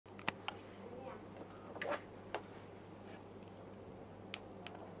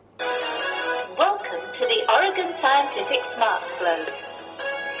Scientific SmartGlobe.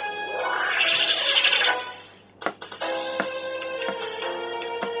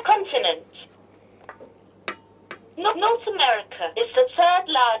 Continent. North America is the third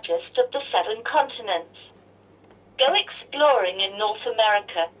largest of the 7 continents. Go exploring in North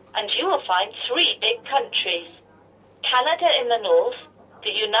America and you will find 3 big countries. Canada in the north,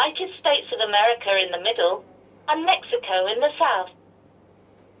 the United States of America in the middle, and Mexico in the south.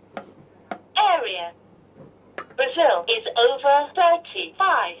 Area. Brazil is over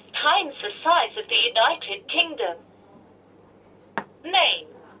 35 times the size of the United Kingdom. Name.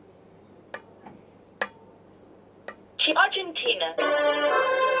 Argentina.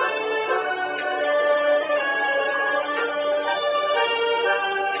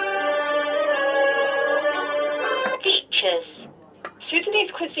 Features.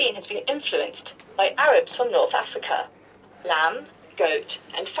 Sudanese cuisine has been influenced by Arabs from North Africa. Lamb, goat,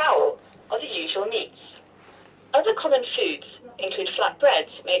 and fowl are the usual meats. Other common foods include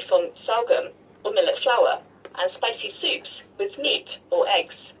flatbreads made from sorghum or millet flour and spicy soups with meat or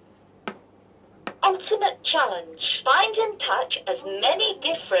eggs. Ultimate challenge. Find and touch as many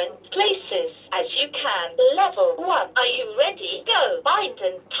different places as you can. Level 1. Are you ready? Go. Find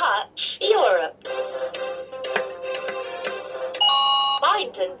and touch Europe.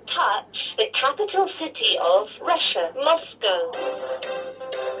 Find and touch the capital city of Russia, Moscow.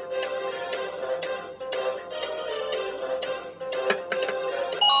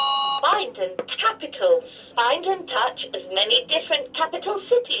 Find and capitals. Find and touch as many different capital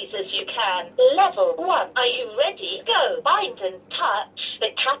cities as you can. Level 1. Are you ready? Go. Find and touch the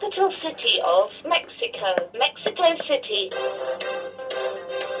capital city of Mexico, Mexico City.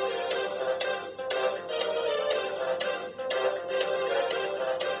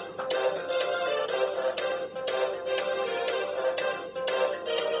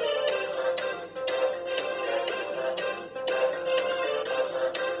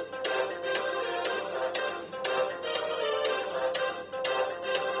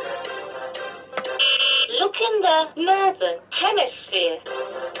 Look in the northern hemisphere.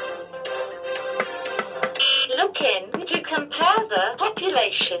 Look in to compare the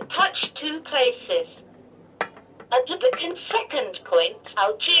population. Touch 2 places. At the second point,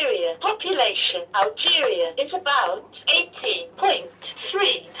 Algeria. Population. Algeria is about 18.3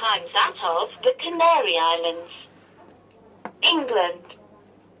 times that of the Canary Islands. England.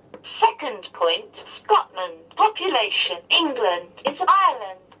 Second point, Scotland. Population. England is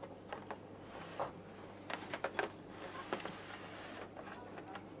Ireland.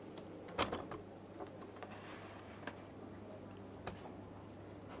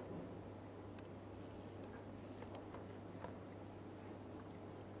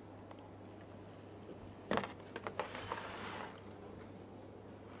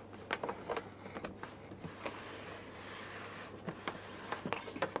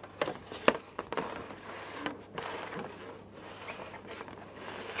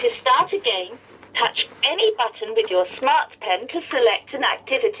 To start a game, touch any button with your smart pen to select an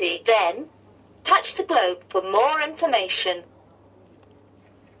activity. Then, touch the globe for more information.